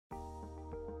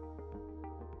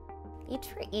Each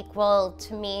for Equal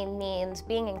to me means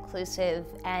being inclusive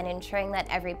and ensuring that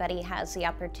everybody has the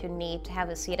opportunity to have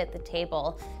a seat at the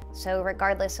table. So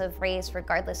regardless of race,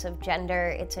 regardless of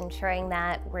gender, it's ensuring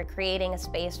that we're creating a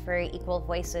space for equal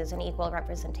voices and equal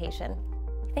representation.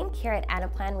 I think here at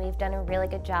Anaplan we've done a really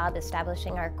good job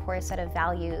establishing our core set of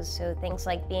values, so things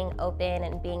like being open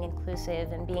and being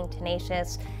inclusive and being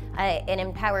tenacious. It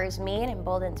empowers me and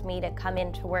emboldens me to come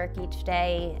into work each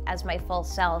day as my full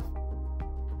self.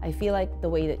 I feel like the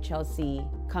way that Chelsea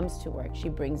comes to work, she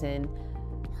brings in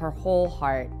her whole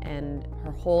heart and her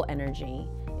whole energy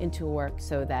into work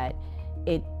so that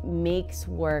it makes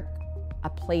work a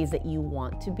place that you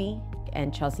want to be,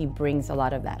 and Chelsea brings a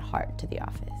lot of that heart to the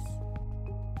office.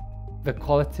 The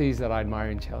qualities that I admire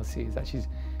in Chelsea is that she's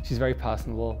very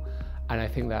personable, and I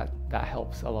think that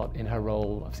helps a lot in her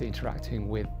role, obviously interacting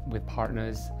with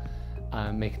partners,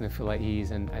 making them feel at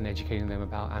ease and educating them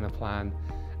about Anaplan,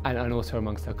 and also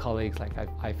amongst her colleagues. Like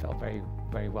I felt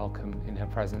very welcome in her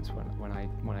presence when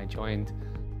I joined.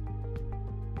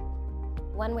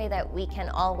 One way that we can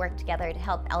all work together to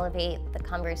help elevate the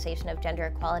conversation of gender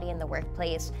equality in the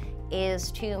workplace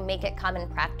is to make it common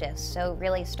practice. So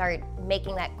really start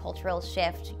making that cultural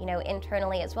shift,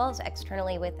 internally as well as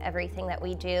externally with everything that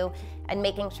we do, and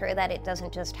making sure that it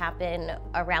doesn't just happen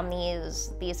around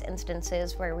these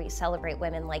instances where we celebrate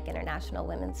women like International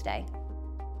Women's Day.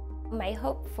 My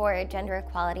hope for gender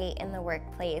equality in the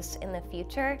workplace in the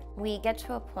future, we get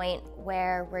to a point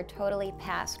where we're totally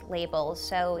past labels.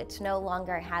 So it's no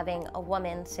longer having a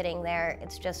woman sitting there,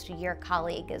 it's just your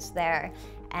colleague is there,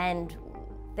 and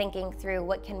thinking through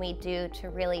what can we do to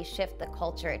really shift the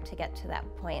culture to get to that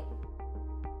point.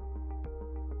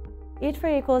 Each for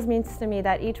Equals means to me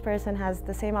that each person has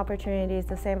the same opportunities,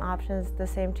 the same options, the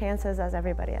same chances as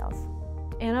everybody else.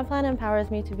 Anaplan empowers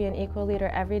me to be an equal leader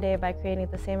every day by creating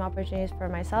the same opportunities for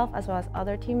myself as well as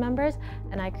other team members,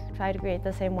 and I try to create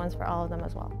the same ones for all of them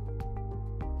as well.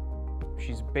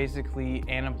 She's basically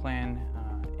Anaplan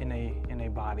in a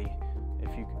body,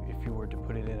 if you were to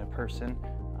put it in a person.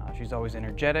 She's always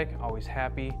energetic, always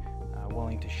happy,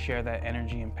 willing to share that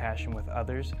energy and passion with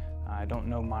others. I don't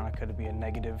know Monica to be a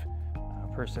negative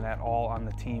person at all on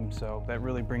the team, so that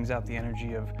really brings out the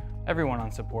energy of everyone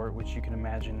on support, which you can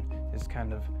imagine is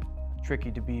kind of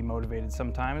tricky to be motivated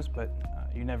sometimes, but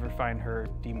you never find her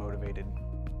demotivated.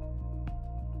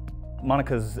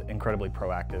 Monica's incredibly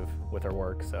proactive with her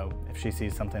work, so if she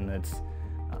sees something that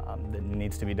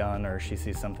needs to be done, or she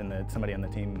sees something that somebody on the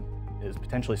team is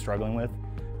potentially struggling with,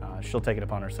 she'll take it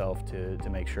upon herself to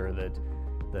make sure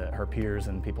that her peers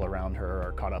and people around her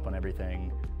are caught up on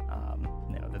everything,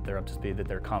 that they're up to speed, that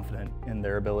they're confident in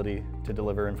their ability to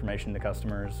deliver information to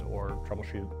customers or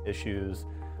troubleshoot issues.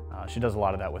 She does a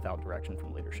lot of that without direction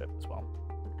from leadership as well.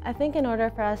 I think in order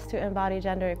for us to embody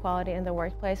gender equality in the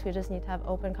workplace, we just need to have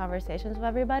open conversations with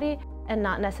everybody and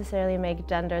not necessarily make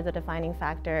gender the defining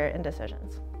factor in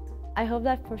decisions. I hope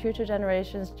that for future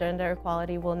generations, gender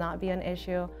equality will not be an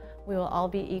issue. We will all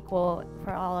be equal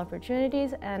for all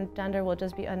opportunities, and gender will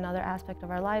just be another aspect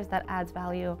of our lives that adds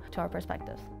value to our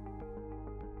perspectives.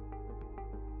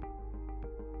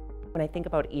 When I think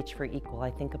about Each for Equal,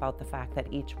 I think about the fact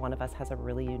that each one of us has a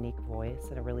really unique voice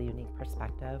and a really unique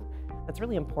perspective. That's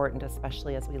really important,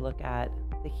 especially as we look at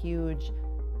the huge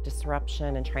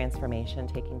disruption and transformation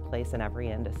taking place in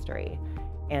every industry.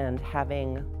 And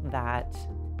having that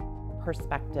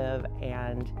perspective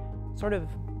and sort of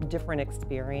different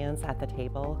experience at the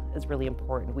table is really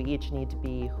important. We each need to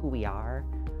be who we are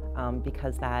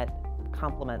because that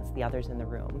complements the others in the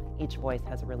room. Each voice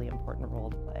has a really important role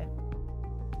to play.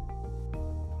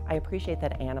 I appreciate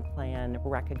that Anaplan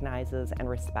recognizes and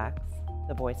respects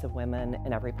the voice of women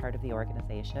in every part of the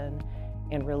organization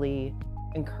and really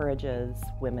encourages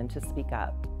women to speak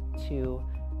up, to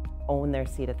own their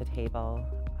seat at the table,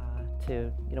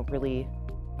 to really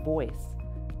voice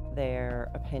their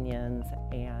opinions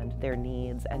and their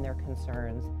needs and their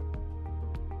concerns.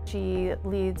 She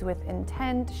leads with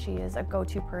intent. She is a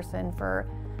go-to person for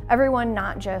everyone,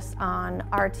 not just on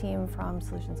our team from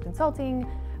Solutions Consulting,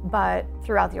 but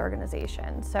throughout the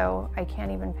organization. So I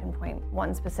can't even pinpoint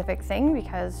one specific thing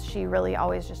because she really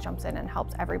always just jumps in and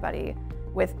helps everybody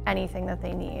with anything that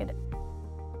they need.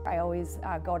 I always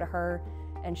go to her,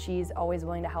 and she's always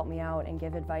willing to help me out and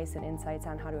give advice and insights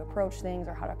on how to approach things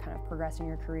or how to kind of progress in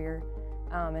your career.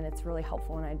 And it's really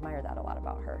helpful, and I admire that a lot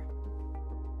about her.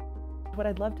 What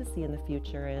I'd love to see in the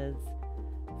future is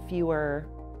fewer,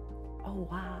 oh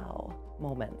wow,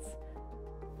 moments.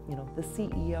 The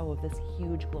CEO of this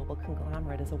huge global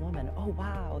conglomerate is a woman. Oh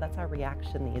wow, that's our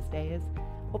reaction these days.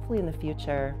 Hopefully in the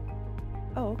future,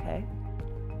 oh okay,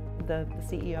 the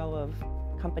CEO of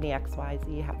company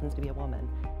XYZ happens to be a woman,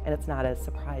 and it's not as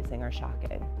surprising or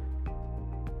shocking.